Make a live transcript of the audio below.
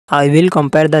I will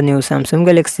compare the new Samsung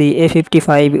Galaxy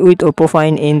A55 with Oppo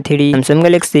Find N3. Samsung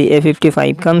Galaxy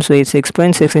A55 comes with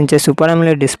 6.6 inches Super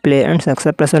AMOLED display and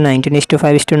success ratio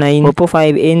 19:5:9. Oppo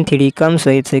Find N3 comes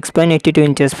with 6.82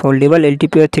 inches foldable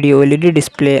LTPO3 OLED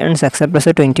display and success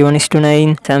ratio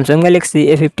 21:9. Samsung Galaxy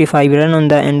A55 run on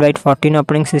the Android 14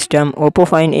 operating system. Oppo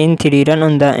Find N3 run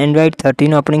on the Android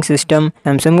 13 operating system.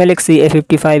 Samsung Galaxy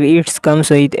A55 comes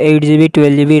with 8GB,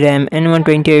 12GB RAM and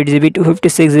 128GB,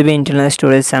 256GB internal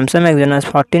storage. Samsung Exynos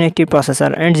 1480 processor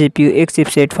and GPU X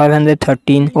chipset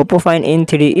 513. Oppo Find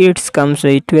N3 comes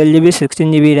with 12GB,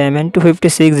 16GB RAM and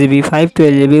 256GB,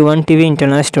 512GB, 1TB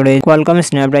internal storage. Qualcomm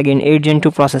Snapdragon 8 Gen 2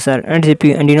 processor and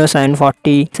GPU Adreno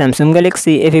 740. Samsung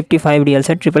Galaxy A55 real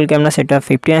set triple camera setup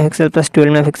 50MP plus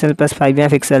 12MP plus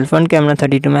 5MP. Front camera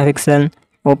 32MP.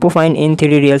 Oppo Find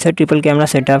N3 real set triple camera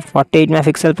setup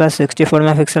 48MP plus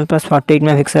 64MP plus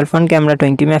 48MP. Front camera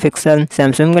 20MP.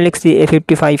 Samsung Galaxy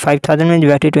A55 5000 mAh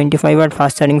battery, 25W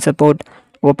fast charging support.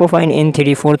 Oppo Find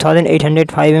N3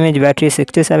 4805 mAh battery,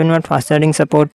 67W fast charging support.